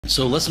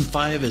So lesson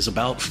 5 is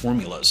about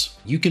formulas.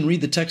 You can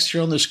read the text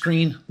here on the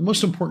screen. The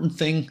most important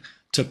thing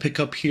to pick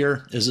up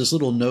here is this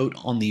little note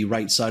on the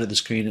right side of the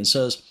screen. It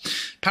says,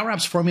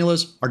 PowerApps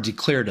formulas are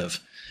declarative,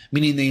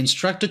 meaning they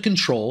instruct a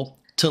control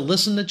to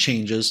listen to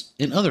changes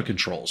in other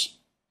controls.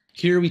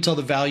 Here we tell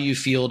the value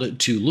field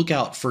to look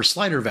out for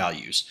slider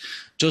values,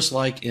 just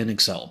like in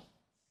Excel.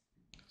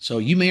 So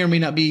you may or may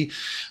not be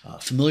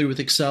familiar with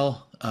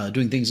Excel,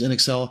 doing things in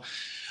Excel.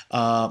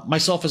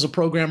 Myself as a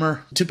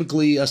programmer,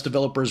 typically us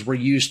developers, we're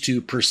used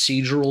to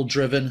procedural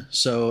driven.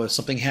 So if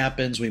something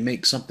happens, we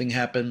make something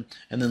happen,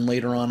 and then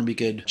later on we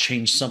could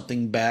change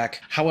something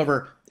back.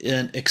 However,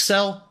 in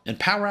Excel and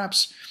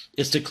PowerApps,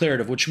 it's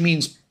declarative, which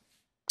means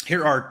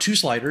here are two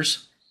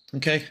sliders,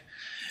 okay?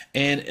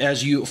 And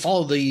as you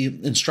follow the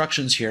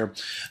instructions here,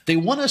 they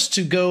want us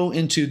to go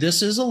into,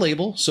 this is a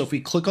label. So if we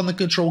click on the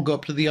control, go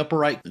up to the upper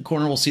right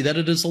corner, we'll see that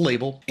it is a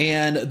label.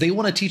 And they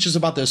want to teach us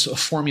about this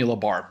formula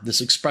bar,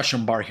 this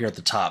expression bar here at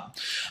the top.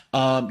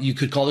 You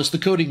could call this the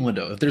coding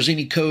window. If there's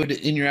any code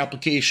in your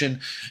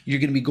application, you're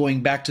going to be going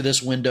back to this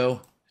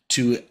window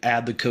to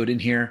add the code in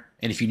here.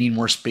 And if you need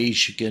more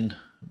space, you can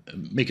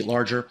make it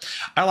larger.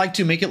 I like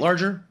to make it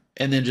larger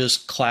and then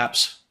just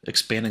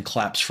expand and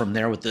collapse from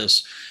there with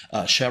this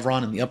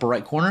chevron in the upper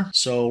right corner.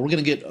 So we're going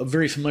to get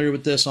very familiar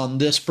with this on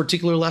this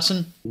particular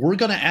lesson. We're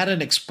going to add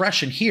an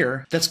expression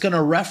here that's going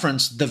to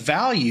reference the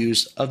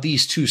values of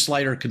these two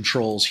slider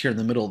controls here in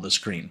the middle of the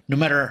screen. No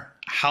matter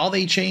how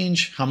they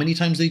change, how many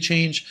times they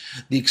change,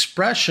 the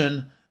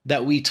expression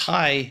that we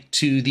tie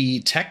to the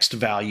text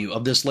value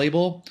of this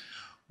label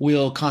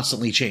will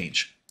constantly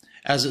change.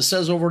 As it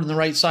says over on the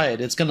right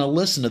side, it's going to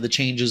listen to the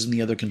changes in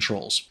the other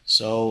controls.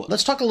 So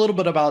let's talk a little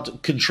bit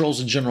about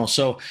controls in general.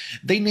 So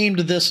they named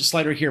this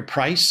slider here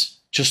price,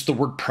 just the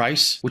word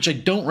price, which I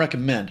don't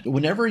recommend.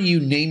 Whenever you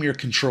name your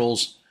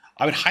controls,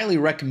 I would highly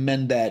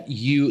recommend that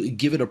you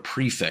give it a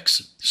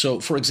prefix. So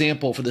for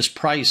example, for this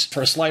price,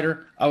 for a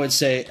slider, I would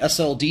say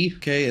SLD,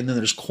 okay, and then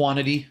there's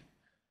quantity.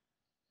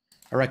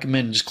 I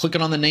recommend just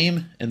clicking on the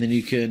name, and then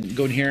you can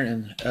go in here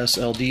and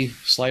SLD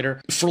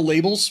slider. For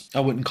labels,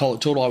 I wouldn't call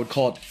it total, I would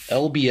call it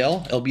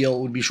LBL.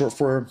 LBL would be short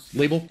for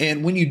label.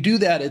 And when you do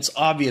that, it's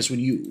obvious when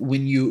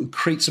you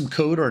create some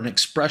code or an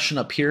expression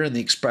up here in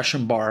the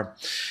expression bar,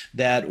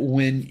 that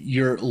when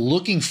you're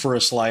looking for a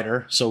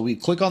slider, so we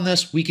click on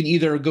this, we can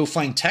either go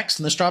find text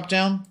in this drop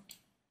down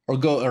or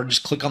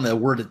just click on the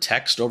word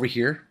text over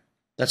here.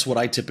 That's what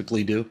I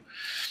typically do.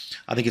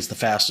 I think it's the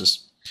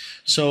fastest.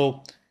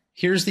 So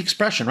here's the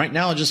expression. Right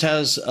now it just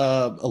has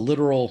a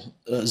literal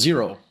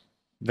 0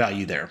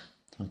 value there,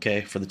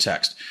 okay, for the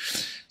text.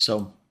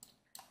 So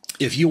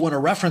if you want to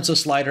reference a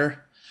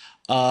slider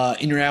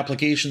in your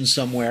application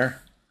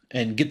somewhere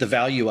and get the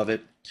value of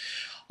it,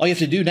 all you have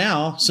to do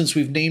now, since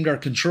we've named our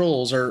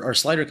controls, our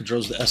slider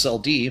controls, the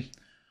SLD,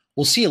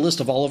 we'll see a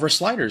list of all of our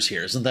sliders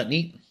here. Isn't that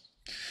neat?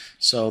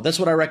 So that's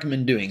what I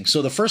recommend doing.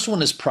 So the first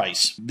one is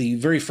price. The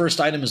very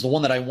first item is the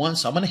one that I want.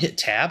 So I'm going to hit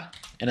tab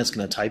and it's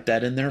going to type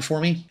that in there for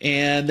me.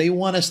 And they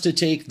want us to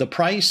take the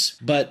price,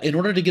 but in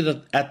order to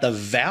get at the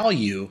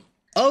value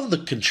of the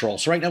control.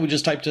 So right now we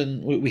just typed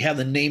in, we have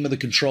the name of the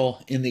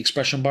control in the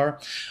expression bar,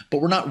 but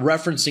we're not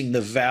referencing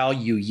the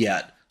value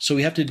yet. So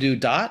we have to do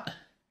dot,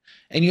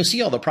 and you'll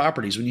see all the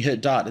properties when you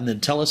hit dot, and then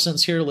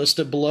IntelliSense here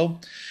listed below.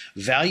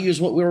 Value is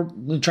what we're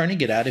trying to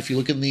get at. If you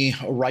look in the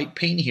right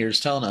pane here, it's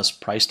telling us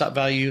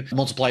price.value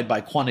multiplied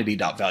by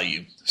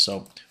quantity.value.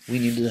 So we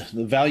need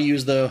the value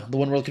is the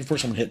one we're looking for.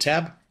 So I'm gonna hit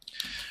tab.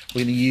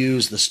 We're gonna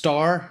use the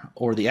star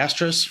or the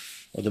asterisk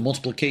or the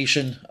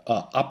multiplication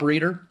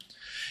operator.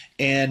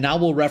 And now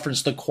we'll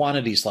reference the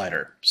quantity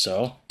slider.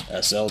 So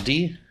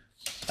SLD,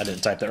 I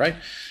didn't type that right,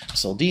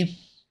 SLD.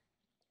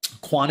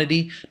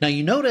 Quantity. Now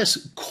you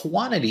notice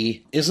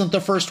quantity isn't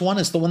the first one,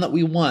 it's the one that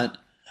we want,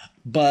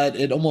 but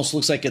it almost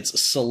looks like it's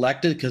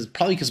selected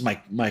probably because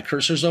my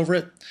cursor's over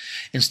it.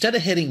 Instead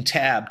of hitting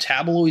tab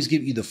will always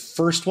give you the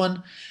first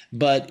one,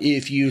 but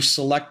if you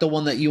select the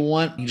one that you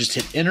want, you just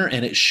hit enter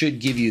and it should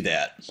give you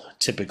that.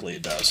 Typically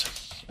it does.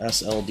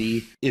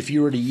 SLD. If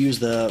you were to use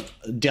the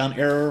down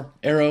arrow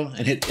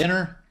and hit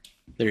enter,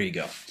 there you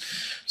go.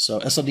 So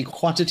SLD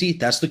quantity,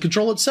 that's the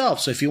control itself.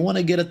 So if you want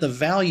to get at the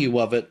value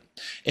of it,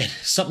 and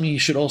something you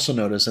should also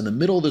notice in the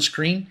middle of the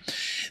screen,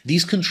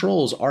 these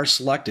controls are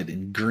selected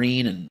in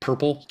green and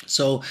purple.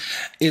 So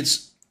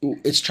it's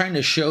trying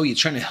to show you,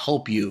 trying to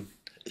help you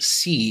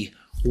see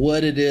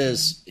what it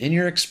is in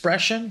your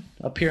expression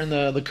up here in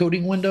the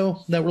coding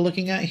window that we're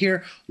looking at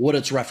here, what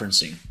it's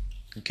referencing.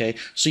 Okay,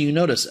 so you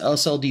notice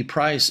SLD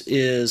price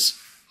is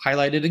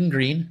highlighted in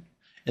green,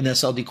 and the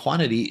SLD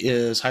quantity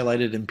is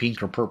highlighted in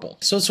pink or purple.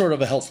 So it's sort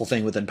of a helpful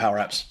thing within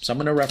PowerApps. So I'm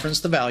going to reference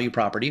the value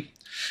property.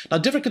 Now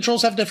different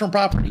controls have different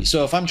properties.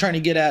 So if I'm trying to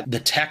get at the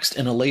text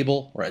in a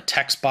label or a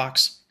text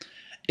box,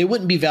 it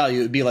wouldn't be value,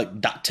 it would be like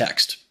dot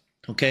text.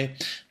 Okay,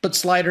 but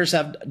sliders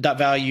have dot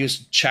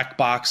values, check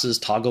boxes,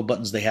 toggle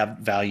buttons, they have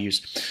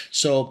values.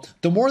 So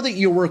the more that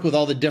you work with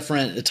all the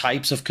different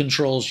types of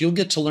controls, you'll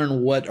get to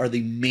learn what are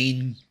the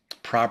main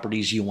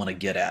properties you want to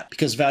get at.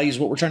 Because value is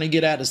what we're trying to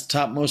get at, is the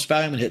topmost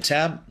value. I'm going to hit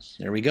tab.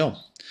 There we go.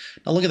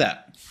 Now look at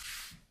that.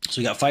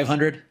 So we got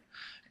 500.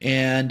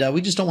 And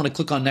we just don't want to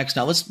click on next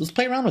now. Let's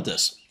play around with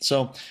this.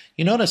 So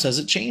you notice as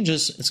it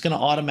changes, it's going to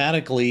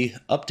automatically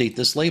update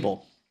this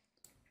label.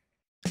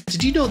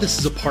 Did you know this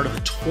is a part of a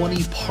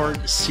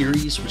 20-part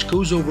series which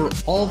goes over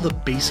all the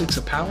basics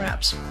of Power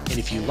Apps? And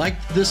if you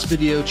liked this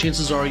video,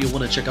 chances are you'll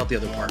want to check out the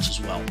other parts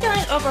as well.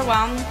 Feeling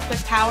overwhelmed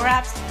with Power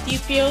Apps? Do you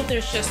feel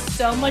there's just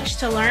so much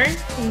to learn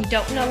and you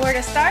don't know where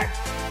to start?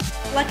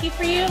 Lucky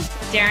for you,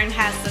 Darren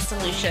has the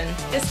solution.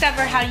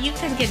 Discover how you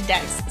can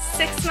condense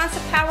 6 months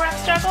of Power App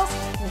struggles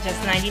in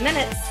just 90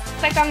 minutes.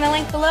 Click on the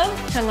link below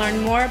to learn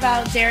more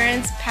about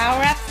Darren's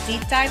Power Apps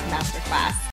Deep Dive Masterclass.